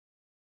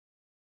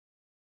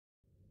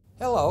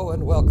Hello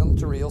and welcome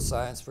to Real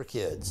Science for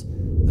Kids.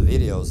 The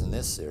videos in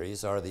this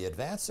series are the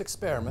advanced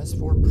experiments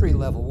for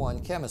pre-level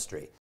 1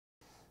 chemistry.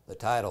 The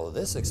title of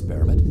this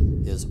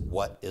experiment is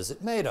What is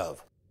it made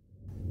of?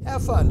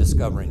 Have fun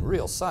discovering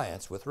real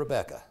science with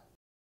Rebecca.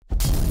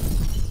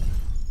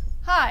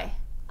 Hi,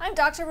 I'm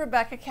Dr.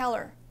 Rebecca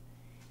Keller.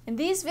 In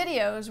these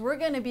videos, we're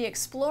going to be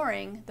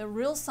exploring the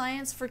Real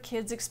Science for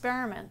Kids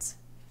experiments.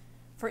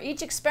 For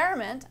each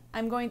experiment,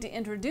 I'm going to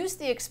introduce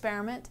the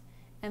experiment,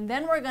 and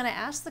then we're going to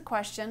ask the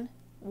question,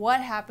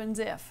 what happens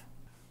if?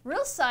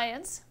 Real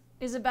science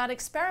is about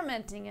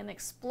experimenting and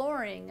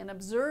exploring and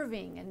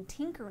observing and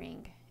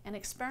tinkering and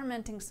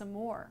experimenting some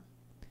more.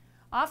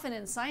 Often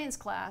in science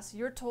class,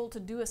 you're told to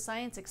do a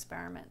science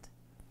experiment.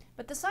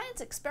 But the science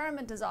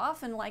experiment is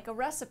often like a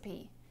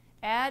recipe.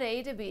 Add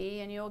A to B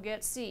and you'll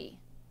get C.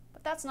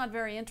 But that's not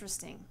very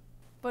interesting.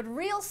 But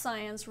real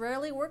science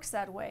rarely works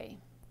that way.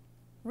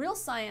 Real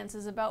science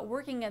is about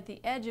working at the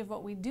edge of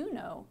what we do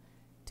know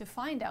to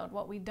find out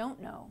what we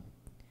don't know.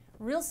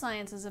 Real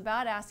science is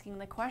about asking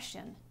the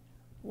question,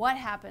 what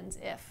happens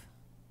if?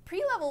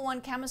 Pre-level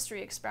 1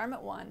 chemistry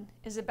experiment 1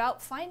 is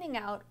about finding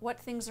out what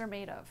things are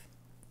made of.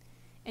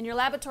 In your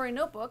laboratory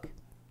notebook,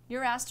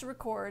 you're asked to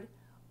record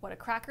what a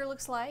cracker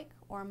looks like,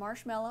 or a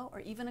marshmallow,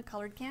 or even a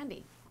colored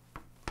candy.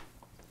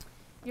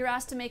 You're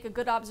asked to make a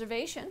good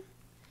observation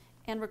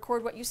and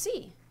record what you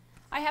see.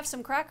 I have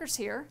some crackers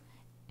here,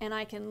 and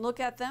I can look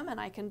at them, and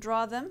I can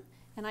draw them,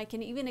 and I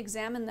can even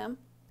examine them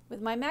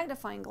with my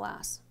magnifying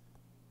glass.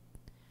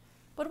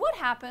 But what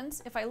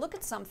happens if I look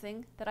at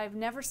something that I've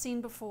never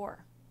seen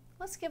before?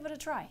 Let's give it a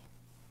try.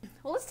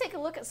 Well, let's take a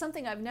look at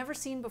something I've never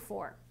seen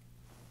before.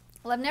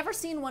 Well, I've never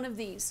seen one of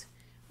these.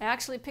 I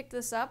actually picked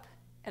this up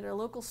at a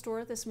local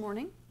store this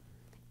morning,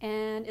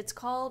 and it's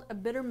called a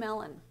bitter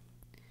melon.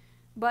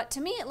 But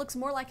to me, it looks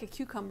more like a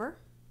cucumber,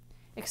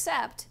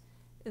 except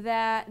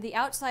that the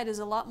outside is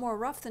a lot more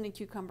rough than a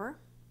cucumber.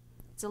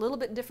 It's a little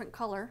bit different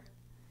color,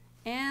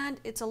 and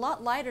it's a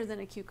lot lighter than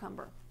a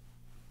cucumber.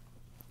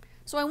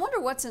 So I wonder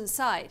what's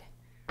inside.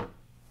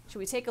 Should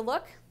we take a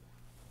look?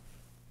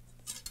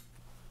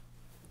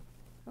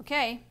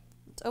 Okay,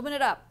 let's open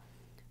it up.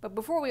 But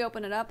before we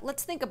open it up,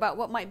 let's think about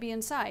what might be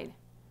inside.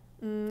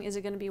 Is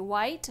it going to be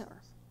white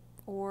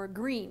or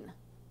green?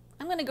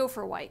 I'm going to go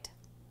for white.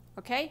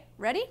 Okay,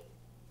 ready?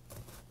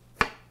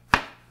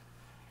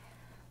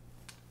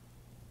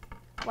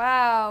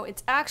 Wow,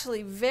 it's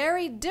actually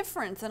very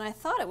different than I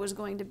thought it was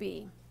going to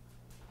be.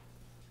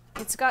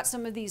 It's got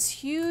some of these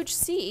huge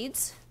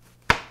seeds.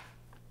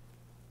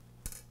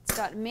 It's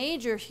got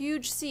major,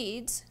 huge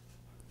seeds.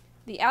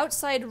 The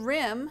outside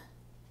rim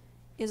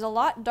is a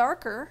lot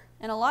darker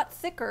and a lot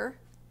thicker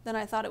than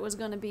I thought it was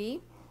going to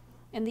be.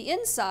 And the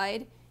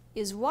inside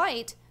is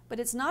white, but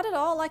it's not at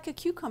all like a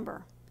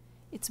cucumber.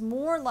 It's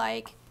more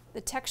like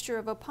the texture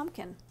of a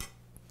pumpkin.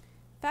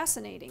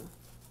 Fascinating.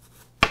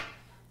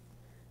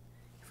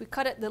 If we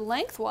cut it the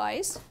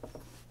lengthwise,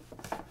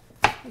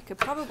 we could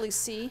probably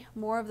see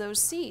more of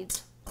those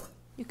seeds.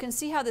 You can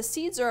see how the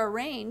seeds are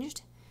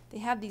arranged. They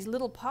have these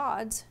little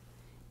pods,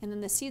 and then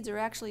the seeds are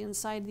actually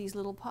inside these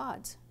little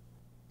pods.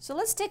 So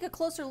let's take a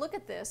closer look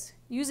at this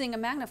using a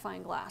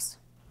magnifying glass.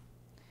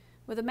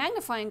 With a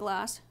magnifying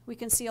glass, we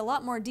can see a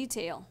lot more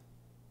detail.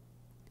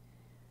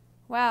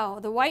 Wow,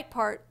 the white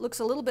part looks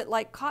a little bit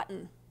like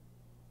cotton.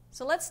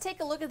 So let's take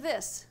a look at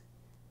this.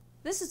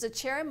 This is a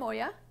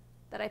cherimoya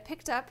that I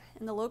picked up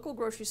in the local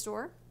grocery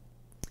store.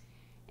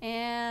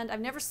 And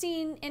I've never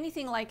seen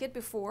anything like it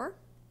before.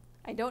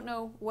 I don't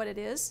know what it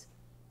is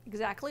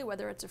exactly,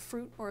 whether it's a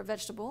fruit or a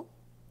vegetable.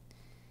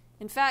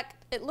 In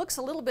fact, it looks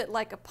a little bit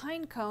like a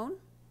pine cone,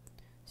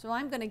 so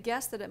I'm going to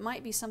guess that it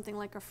might be something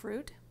like a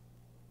fruit.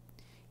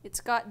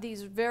 It's got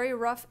these very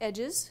rough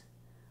edges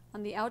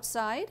on the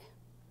outside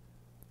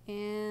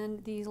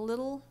and these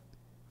little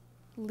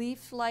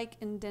leaf-like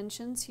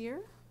indentions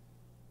here.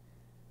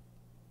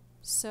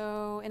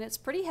 So, and it's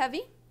pretty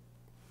heavy.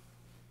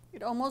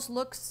 It almost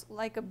looks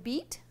like a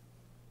beet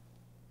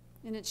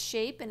in its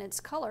shape and its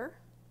color,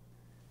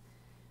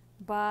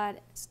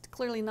 but it's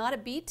clearly not a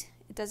beet.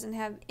 It doesn't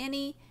have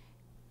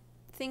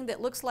anything that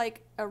looks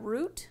like a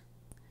root,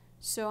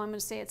 so I'm going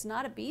to say it's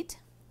not a beet.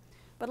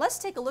 But let's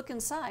take a look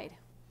inside.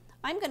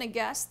 I'm going to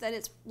guess that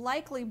it's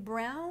likely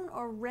brown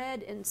or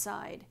red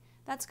inside.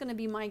 That's going to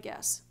be my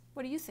guess.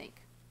 What do you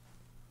think?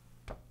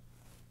 Let's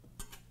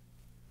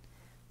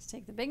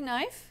take the big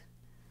knife,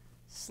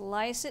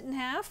 slice it in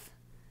half.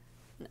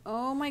 And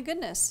oh my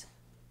goodness,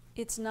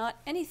 it's not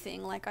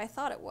anything like I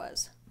thought it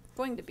was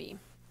going to be.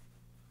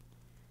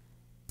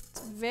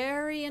 It's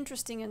very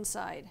interesting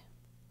inside.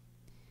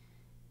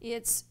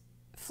 It's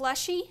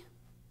fleshy,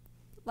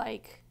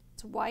 like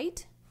it's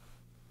white,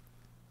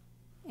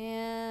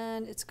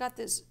 and it's got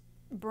this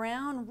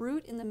brown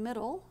root in the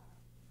middle,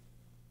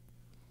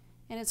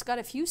 and it's got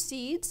a few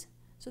seeds.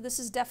 So this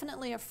is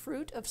definitely a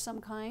fruit of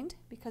some kind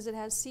because it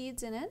has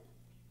seeds in it.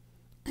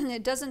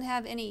 It doesn't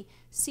have any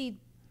seed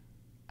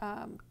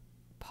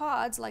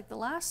pods like the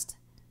last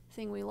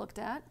thing we looked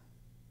at.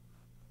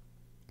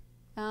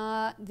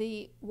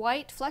 The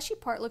white fleshy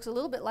part looks a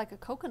little bit like a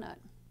coconut.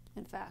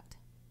 in fact.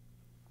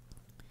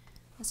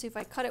 Let's see if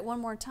I cut it one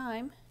more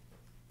time.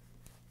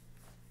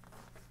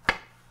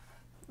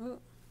 Ooh.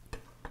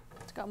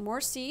 It's got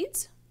more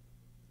seeds.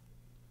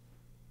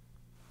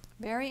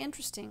 Very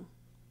interesting.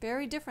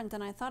 Very different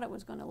than I thought it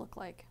was going to look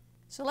like.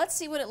 So let's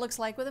see what it looks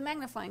like with a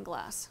magnifying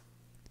glass.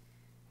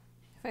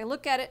 If I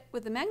look at it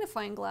with the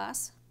magnifying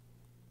glass,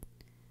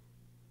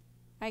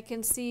 I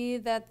can see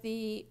that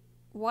the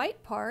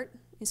white part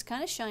is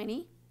kind of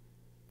shiny.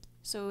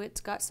 So it's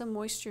got some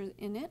moisture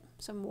in it,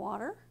 some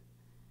water.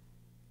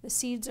 The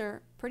seeds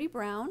are pretty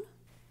brown.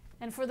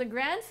 And for the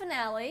grand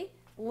finale,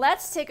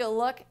 let's take a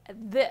look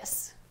at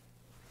this.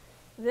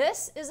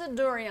 This is a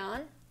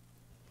durian,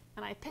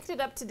 and I picked it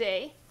up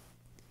today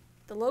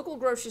at the local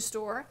grocery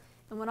store,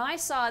 and when I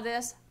saw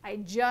this, I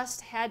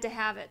just had to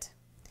have it.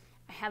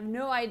 I have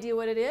no idea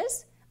what it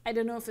is. I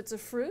don't know if it's a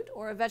fruit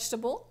or a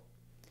vegetable,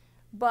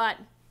 but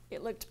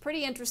it looked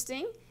pretty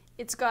interesting.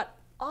 It's got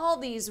all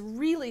these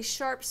really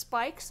sharp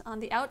spikes on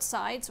the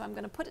outside, so I'm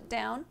going to put it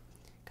down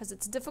because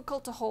it's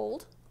difficult to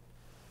hold.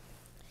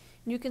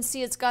 And you can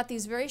see it's got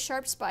these very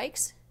sharp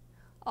spikes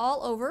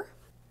all over.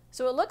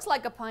 So it looks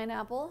like a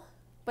pineapple,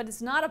 but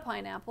it's not a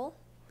pineapple.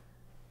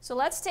 So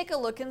let's take a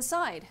look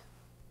inside.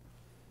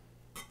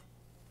 So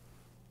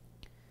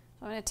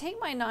I'm going to take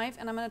my knife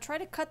and I'm going to try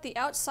to cut the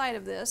outside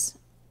of this,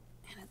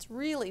 and it's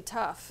really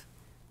tough.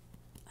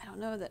 I don't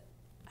know that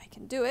I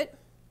can do it.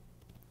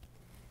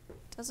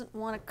 It doesn't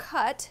want to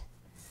cut,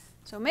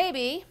 so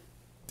maybe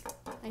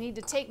I need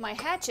to take my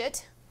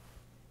hatchet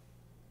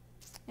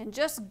and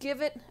just give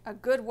it a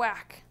good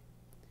whack.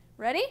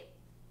 Ready?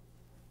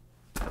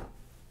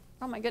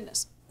 Oh my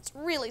goodness, it's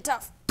really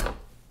tough.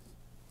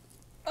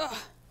 Ugh.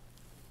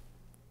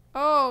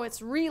 Oh,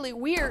 it's really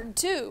weird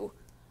too.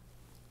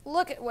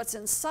 Look at what's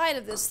inside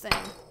of this thing.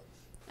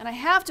 And I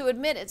have to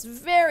admit, it's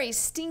very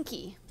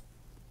stinky.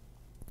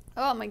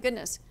 Oh my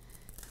goodness.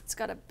 It's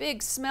got a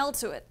big smell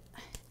to it.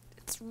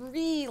 It's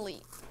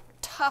really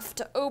tough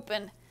to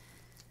open.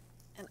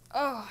 And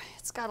oh,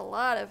 it's got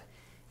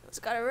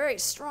a very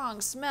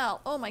strong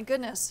smell. Oh my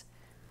goodness.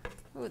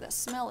 Oh, the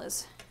smell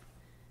is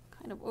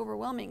kind of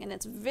overwhelming, and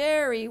it's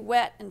very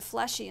wet and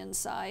fleshy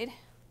inside.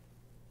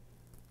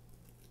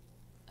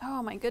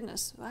 Oh my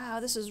goodness. Wow,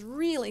 this is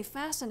really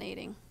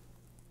fascinating.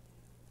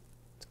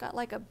 It's got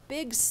like a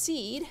big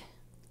seed.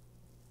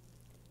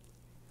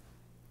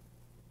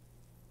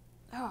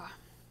 Oh,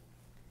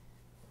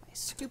 I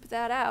scoop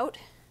that out.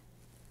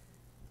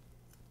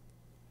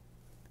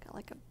 Got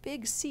like a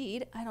big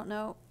seed. I don't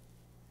know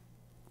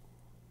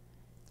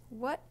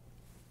what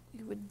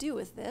you would do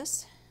with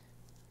this.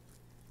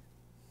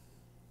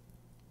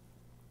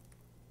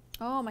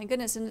 Oh my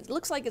goodness, and it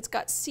looks like it's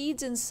got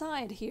seeds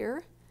inside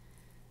here.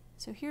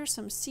 So here's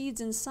some seeds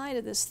inside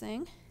of this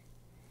thing,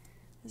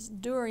 this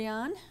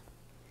durian.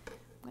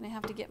 I'm going to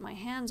have to get my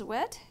hands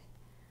wet,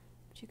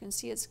 but you can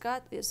see it's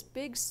got this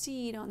big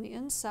seed on the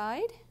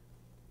inside.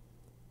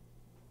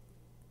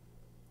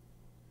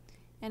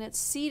 And its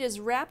seed is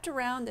wrapped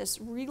around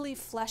this really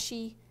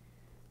fleshy,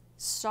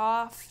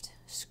 soft,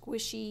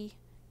 squishy,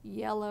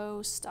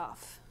 yellow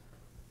stuff.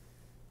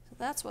 So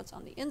that's what's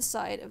on the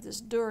inside of this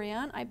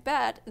durian. I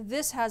bet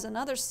this has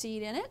another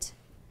seed in it.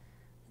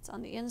 It's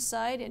on the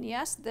inside, and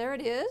yes, there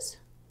it is.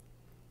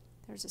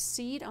 There's a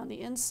seed on the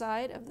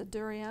inside of the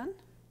durian.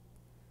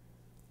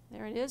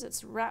 There it is.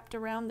 It's wrapped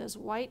around this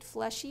white,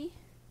 fleshy,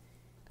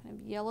 kind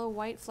of yellow,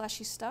 white,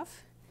 fleshy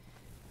stuff.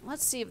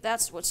 Let's see if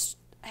that's what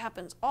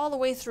happens all the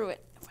way through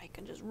it. If I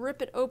can just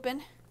rip it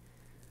open.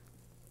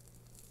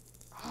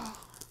 Oh,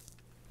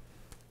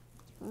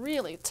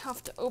 really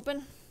tough to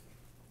open.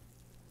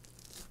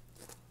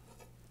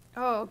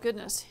 Oh,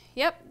 goodness.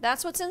 Yep,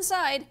 that's what's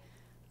inside.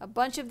 A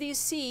bunch of these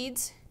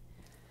seeds.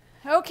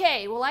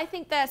 Okay, well, I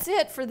think that's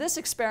it for this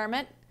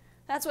experiment.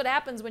 That's what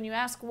happens when you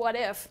ask what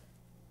if.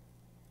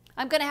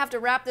 I'm going to have to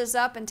wrap this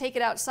up and take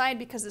it outside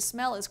because the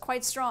smell is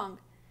quite strong.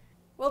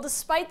 Well,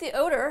 despite the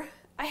odor,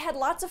 I had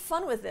lots of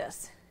fun with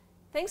this.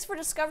 Thanks for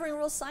discovering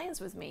real science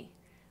with me.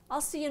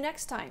 I'll see you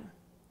next time.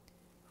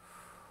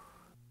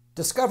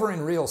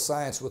 Discovering Real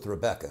Science with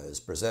Rebecca is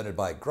presented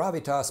by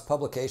Gravitas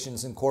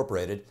Publications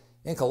Incorporated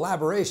in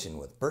collaboration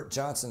with Bert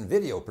Johnson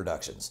Video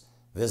Productions.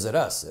 Visit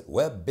us at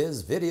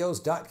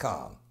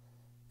webbizvideos.com.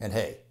 And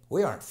hey,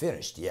 we aren't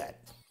finished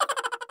yet.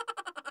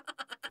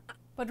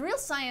 But real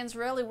science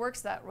rarely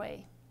works that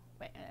way.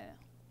 Wait,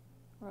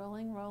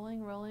 rolling,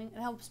 rolling, rolling.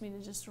 It helps me to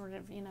just sort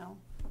of,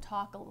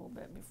 talk a little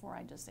bit before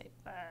I just say,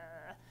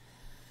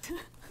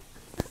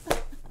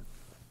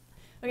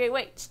 Okay,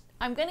 wait.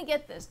 I'm going to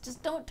get this.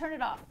 Just don't turn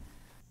it off.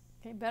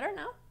 Okay, better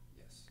now?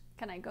 Yes.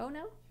 Can I go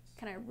now?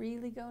 Can I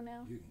really go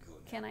now? You can go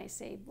now. Can I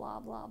say blah,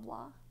 blah,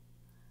 blah?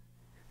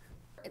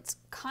 It's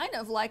kind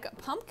of like a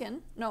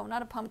pumpkin. No,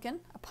 not a pumpkin.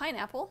 A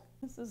pineapple.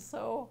 This is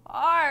so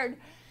hard.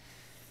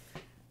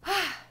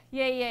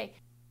 Yay, yay.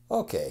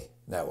 Okay,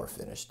 now we're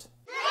finished.